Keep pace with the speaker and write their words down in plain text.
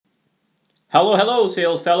Hello, hello,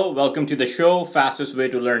 sales fellow. Welcome to the show, Fastest Way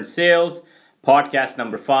to Learn Sales, podcast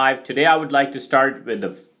number 5. Today I would like to start with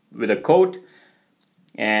a quote,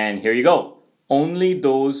 and here you go. Only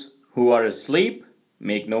those who are asleep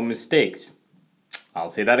make no mistakes. I'll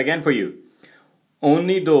say that again for you.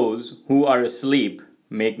 Only those who are asleep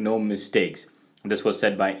make no mistakes. This was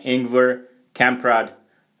said by Ingvar Kamprad,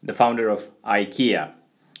 the founder of IKEA.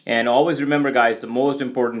 And always remember, guys, the most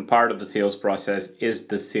important part of the sales process is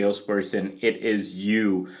the salesperson. It is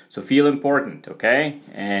you. So feel important, okay?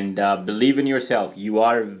 And believe in yourself. You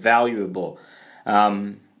are valuable.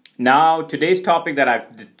 Now, today's topic that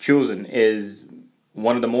I've chosen is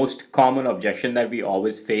one of the most common objections that we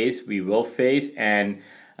always face, we will face, and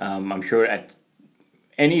I'm sure at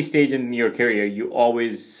any stage in your career, you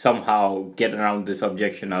always somehow get around this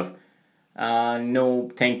objection of, no,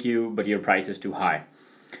 thank you, but your price is too high.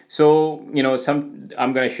 So,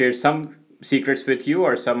 I'm going to share some secrets with you,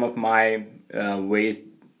 or some of my ways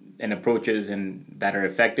and approaches that are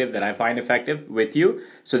effective, that I find effective with you,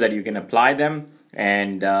 so that you can apply them.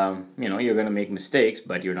 And, you're going to make mistakes,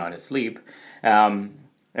 but you're not asleep. When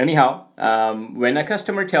a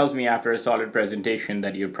customer tells me after a solid presentation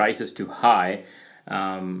that your price is too high,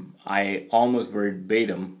 I almost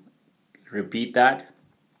verbatim repeat that.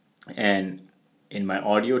 And in my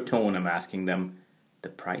audio tone, I'm asking them, the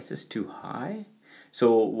price is too high?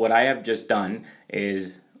 So what I have just done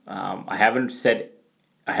is I haven't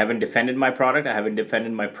defended my product, I haven't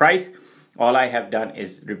defended my price. All I have done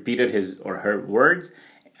is repeated his or her words,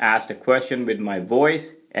 asked a question with my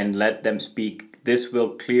voice, and let them speak. This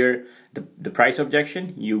will clear the price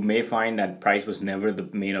objection. You may find that price was never the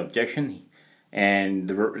main objection, and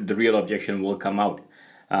the real objection will come out.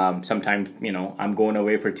 Sometimes, I'm going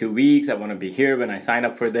away for 2 weeks. I want to be here when I sign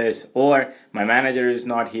up for this. Or my manager is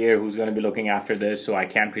not here who's going to be looking after this, so I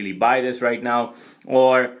can't really buy this right now.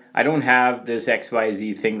 Or I don't have this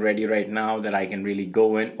XYZ thing ready right now that I can really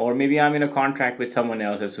go in. Or maybe I'm in a contract with someone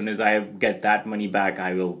else. As soon as I get that money back,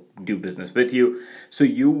 I will do business with you. So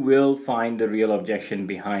you will find the real objection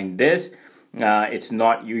behind this. It's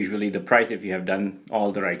not usually the price if you have done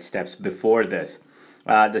all the right steps before this.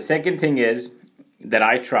 The second thing is, that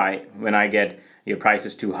I try when I get your price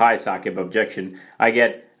is too high, Saqib objection,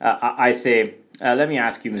 I say, let me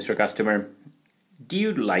ask you, Mr. Customer, do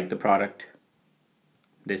you like the product?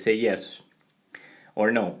 They say yes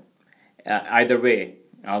or no. Either way,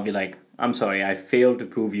 I'll be like, I'm sorry, I failed to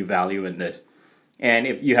prove you value in this. And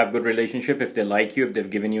if you have good relationship, if they like you, if they've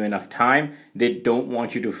given you enough time, they don't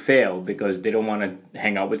want you to fail because they don't want to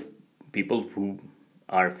hang out with people who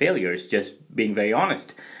are failures, just being very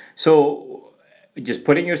honest. So just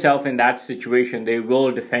putting yourself in that situation, they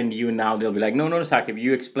will defend you now. They'll be like, no, Saqib,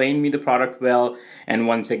 you explained me the product well. And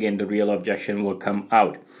once again, the real objection will come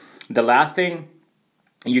out. The last thing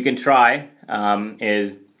you can try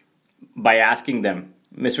is by asking them,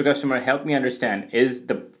 Mr. Customer, help me understand, is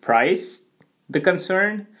the price the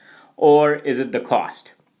concern or is it the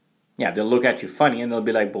cost? Yeah, they'll look at you funny and they'll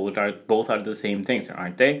be like, both are the same things,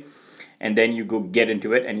 aren't they? And then you go get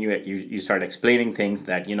into it and you start explaining things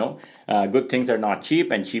that, good things are not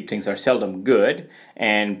cheap and cheap things are seldom good.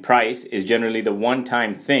 And price is generally the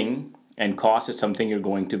one-time thing, and cost is something you're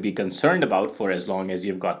going to be concerned about for as long as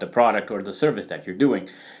you've got the product or the service that you're doing.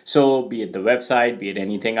 So be it the website, be it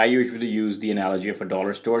anything. I usually use the analogy of a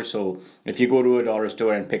dollar store. So if you go to a dollar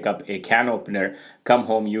store and pick up a can opener, come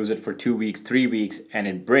home, use it for 2 weeks, 3 weeks, and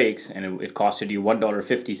it breaks and it costed you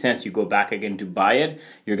 $1.50, you go back again to buy it,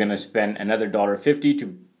 you're going to spend another $1.50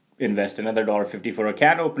 to invest another $1.50 for a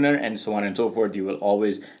can opener, and so on and so forth. You will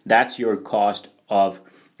always, that's your cost of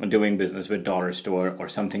doing business with dollar store or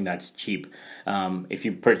something that's cheap. If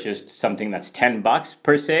you purchased something that's $10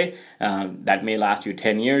 per se, that may last you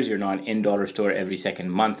 10 years. You're not in dollar store every second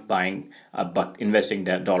month buying $1, investing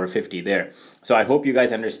that $1.50 there. So I hope you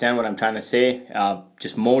guys understand what I'm trying to say.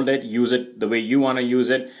 Just mold it, use it the way you want to use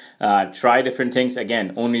it. Try different things.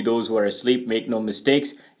 Again, only those who are asleep make no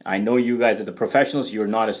mistakes. I know you guys are the professionals. You're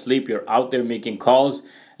not asleep. You're out there making calls,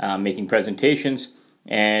 making presentations,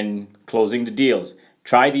 and closing the deals.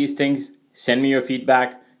 Try these things. Send me your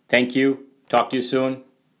feedback. Thank you. Talk to you soon.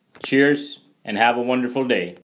 Cheers, and have a wonderful day.